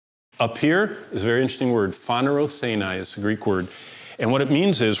Up here is a very interesting word. Phanerotheni is the Greek word. And what it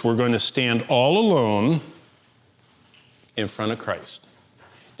means is we're going to stand all alone in front of Christ.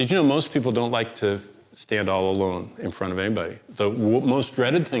 Did you know most people don't like to stand all alone in front of anybody? The most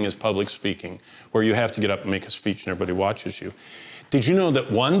dreaded thing is public speaking, where you have to get up and make a speech and everybody watches you. Did you know that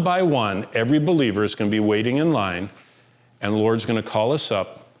one by one, every believer is going to be waiting in line, and the Lord's going to call us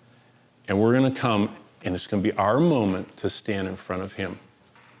up, and we're going to come, and it's going to be our moment to stand in front of him.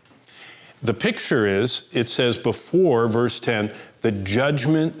 The picture is, it says before, verse 10, the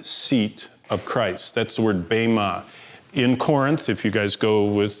judgment seat of Christ. That's the word Bema. In Corinth, if you guys go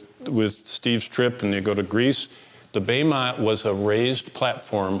with Steve's trip and you go to Greece, the Bema was a raised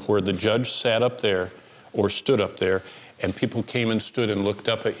platform where the judge sat up there or stood up there, and people came and stood and looked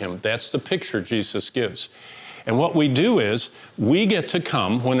up at him. That's the picture Jesus gives. And what we do is we get to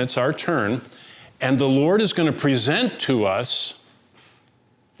come when it's our turn, and the Lord is going to present to us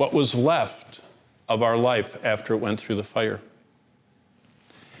what was left of our life after it went through the fire.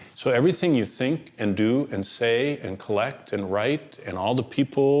 So everything you think and do and say and collect and write and all the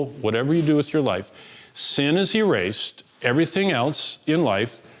people, whatever you do with your life, sin is erased. Everything else in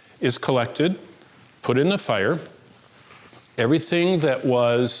life is collected, put in the fire. Everything that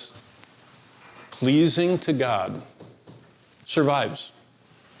was pleasing to God survives.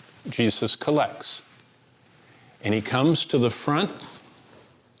 Jesus collects. And he comes to the front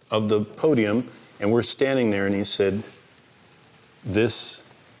of the podium, and we're standing there, and he said, this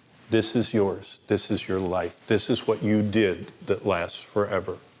is yours. This is your life. This is what you did that lasts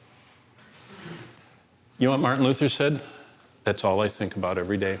forever. You know what Martin Luther said? That's all I think about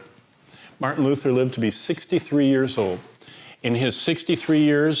every day. Martin Luther lived to be 63 years old. In his 63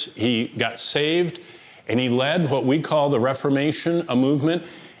 years, he got saved, and he led what we call the Reformation, a movement.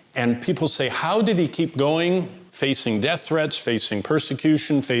 And people say, how did he keep going, facing death threats, facing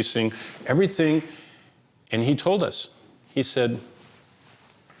persecution, facing everything? And he told us, he said,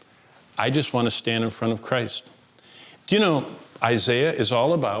 I just want to stand in front of Christ. Do you know, Isaiah is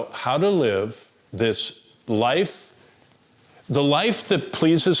all about how to live this life. The life that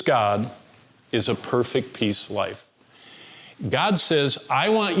pleases God is a perfect peace life. God says, I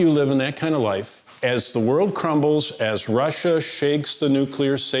want you living that kind of life as the world crumbles, as Russia shakes the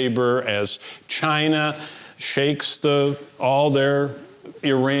nuclear saber, as China shakes all their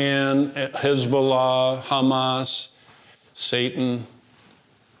Iran, Hezbollah, Hamas, Satan.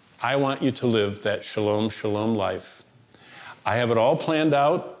 I want you to live that shalom, shalom life. I have it all planned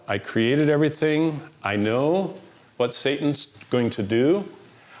out. I created everything. I know what Satan's going to do.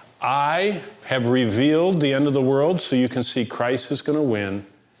 I have revealed the end of the world so you can see Christ is going to win.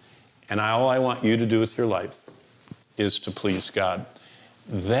 And all I want you to do with your life is to please God.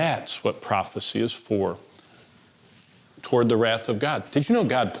 That's what prophecy is for, toward the wrath of God. Did you know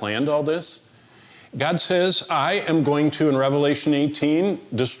God planned all this? God says, I am going to, in Revelation 18,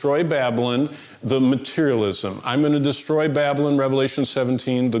 destroy Babylon, the materialism. I'm going to destroy Babylon, Revelation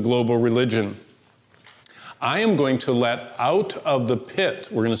 17, the global religion. I am going to let out of the pit,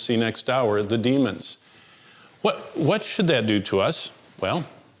 we're going to see next hour, the demons. What should that do to us? Well,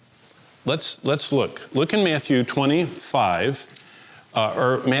 let's look. Look in Matthew 25,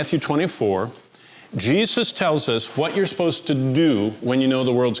 or Matthew 24. Jesus tells us what you're supposed to do when you know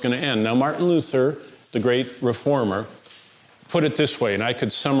the world's going to end. Now, Martin Luther, the great reformer, put it this way, and I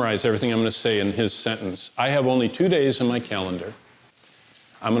could summarize everything I'm going to say in his sentence. I have only 2 days in my calendar.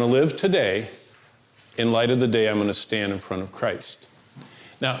 I'm going to live today in light of the day I'm going to stand in front of Christ.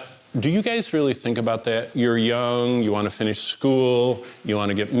 Now, do you guys really think about that? You're young, you want to finish school, you want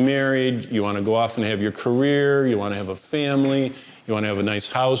to get married, you want to go off and have your career, you want to have a family, you want to have a nice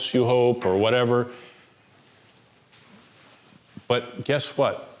house, you hope, or whatever. But guess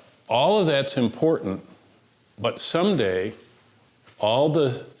what? All of that's important, but someday, all the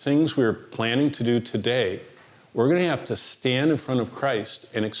things we're planning to do today, we're going to have to stand in front of Christ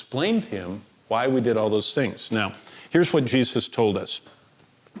and explain to him why we did all those things. Now, here's what Jesus told us.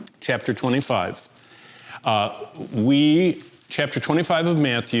 Chapter 25. Chapter 25 of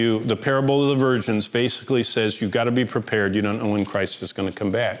Matthew, the parable of the virgins, basically says you've got to be prepared. You don't know when Christ is going to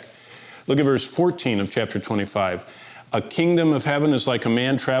come back. Look at verse 14 of chapter 25. A kingdom of heaven is like a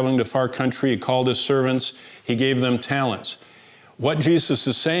man traveling to far country. He called his servants. He gave them talents. What Jesus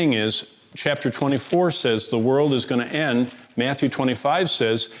is saying is, chapter 24 says the world is going to end. Matthew 25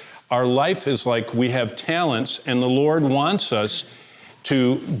 says our life is like we have talents, and the Lord wants us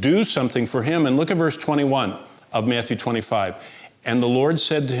to do something for him. And look at verse 21 of Matthew 25. And the Lord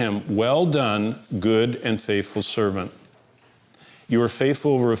said to him, well done, good and faithful servant. You are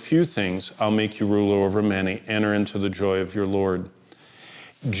faithful over a few things. I'll make you ruler over many. Enter into the joy of your Lord.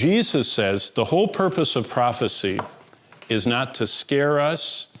 Jesus says the whole purpose of prophecy is not to scare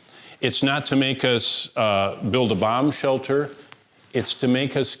us. It's not to make us build a bomb shelter. It's to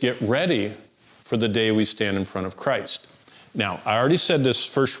make us get ready for the day we stand in front of Christ. Now, I already said this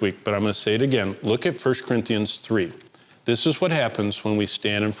first week, but I'm going to say it again. Look at 1 Corinthians 3. This is what happens when we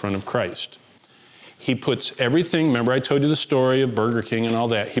stand in front of Christ. He puts everything, remember I told you the story of Burger King and all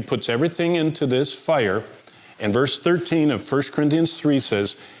that. He puts everything into this fire. And verse 13 of 1 Corinthians 3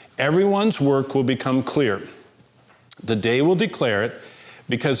 says, everyone's work will become clear. The day will declare it,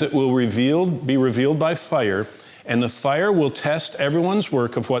 because it will be revealed by fire, and the fire will test everyone's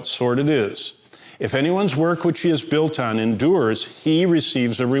work of what sort it is. If anyone's work which he is built on endures, he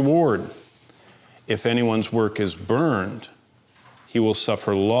receives a reward. If anyone's work is burned, he will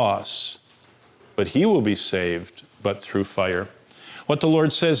suffer loss, but he will be saved, but through fire. What the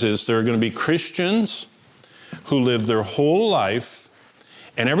Lord says is there are going to be Christians who live their whole life,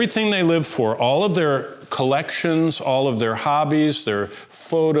 and everything they live for, all of their collections, all of their hobbies, their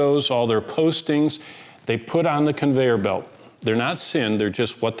photos, all their postings, they put on the conveyor belt. They're not sin, they're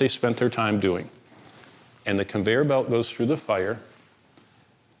just what they spent their time doing. And the conveyor belt goes through the fire,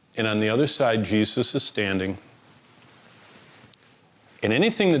 and on the other side, Jesus is standing. And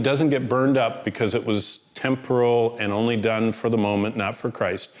anything that doesn't get burned up because it was temporal and only done for the moment, not for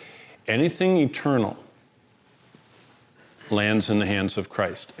Christ, anything eternal lands in the hands of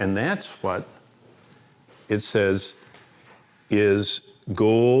Christ. And that's what it says is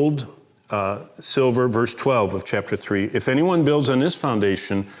gold, silver, verse 12 of chapter 3. If anyone builds on this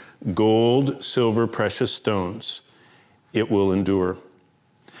foundation, gold, silver, precious stones, it will endure.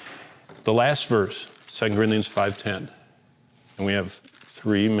 The last verse, 2 Corinthians 5:10, and we have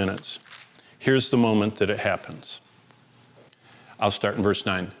 3 minutes. Here's the moment that it happens. I'll start in verse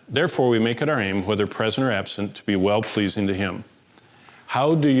 9. Therefore, we make it our aim, whether present or absent, to be well-pleasing to him.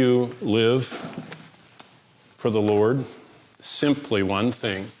 How do you live for the Lord? Simply one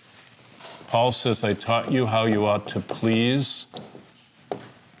thing. Paul says, I taught you how you ought to please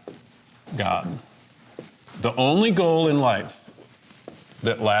God. The only goal in life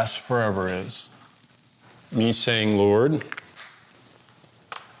that lasts forever is me saying, Lord,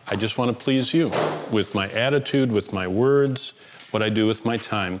 I just want to please you with my attitude, with my words, what I do with my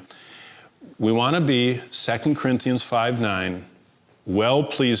time. We want to be, 2 Corinthians 5:9,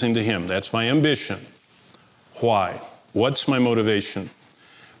 well-pleasing to him. That's my ambition. Why? What's my motivation?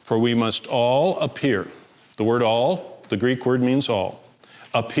 For we must all appear. The word all, the Greek word means all.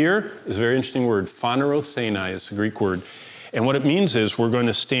 Appear is a very interesting word. Phanerotheni is the Greek word. And what it means is we're going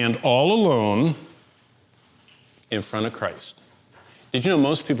to stand all alone in front of Christ. Did you know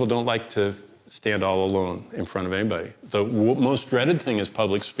most people don't like to stand all alone in front of anybody? The most dreaded thing is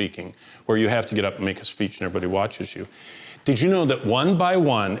public speaking, where you have to get up and make a speech and everybody watches you. Did you know that one by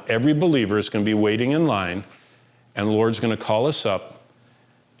one, every believer is going to be waiting in line, and the Lord's going to call us up,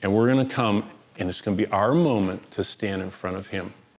 and we're going to come, and it's going to be our moment to stand in front of him.